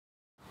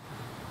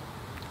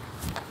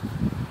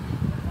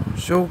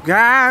So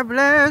God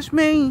bless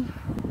me,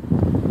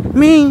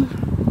 me,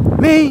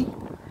 me,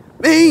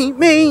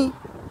 me,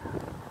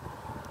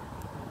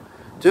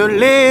 to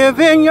live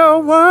in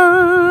your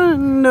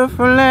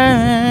wonderful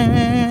land.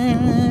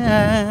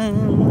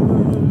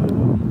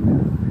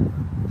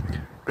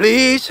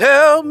 Please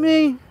help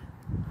me,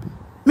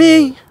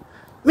 me,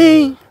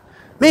 me,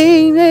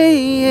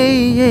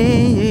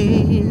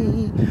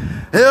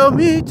 help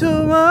me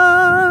to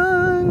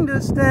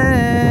understand.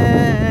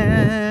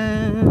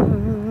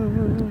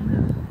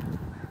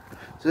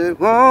 So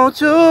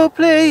won't you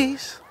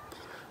please,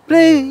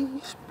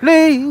 please,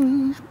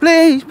 please,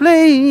 please,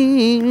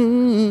 please,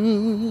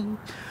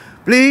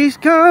 please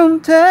come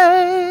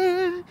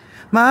take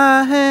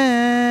my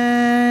hand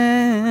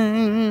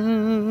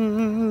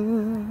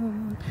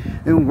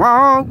and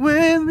walk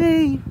with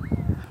me,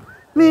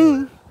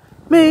 me,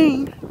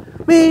 me,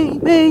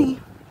 me.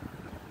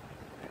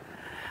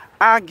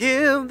 I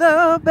give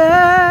the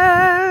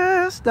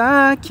best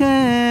I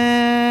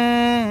can,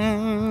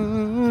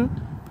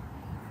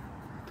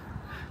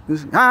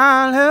 'cause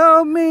God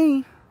help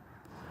me,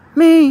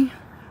 me,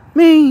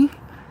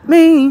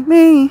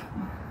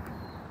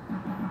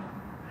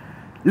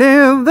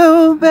 live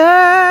the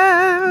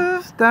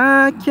best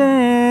I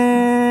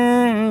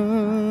can.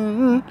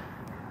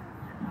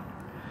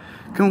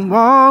 Come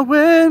walk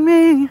with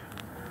me,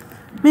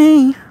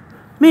 me,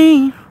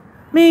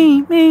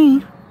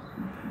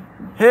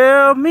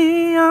 help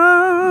me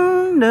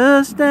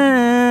understand.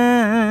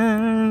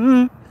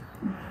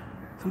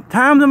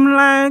 Sometimes I'm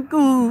like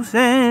goose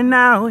and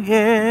out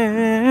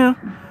here,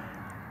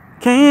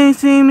 can't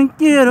seem to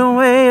get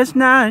away, it's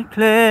not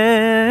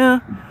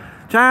clear.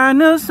 Trying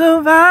to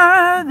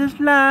survive this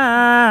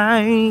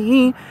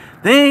life,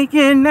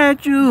 thinking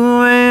that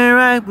you ain't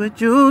right, but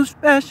you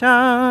special.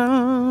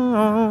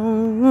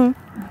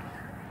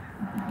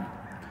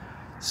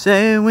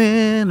 Say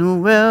when or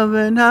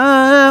wherever,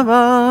 never.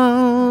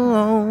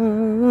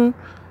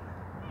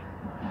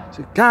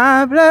 So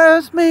God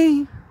bless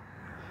me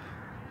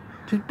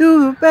to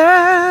do the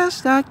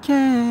best I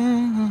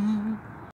can.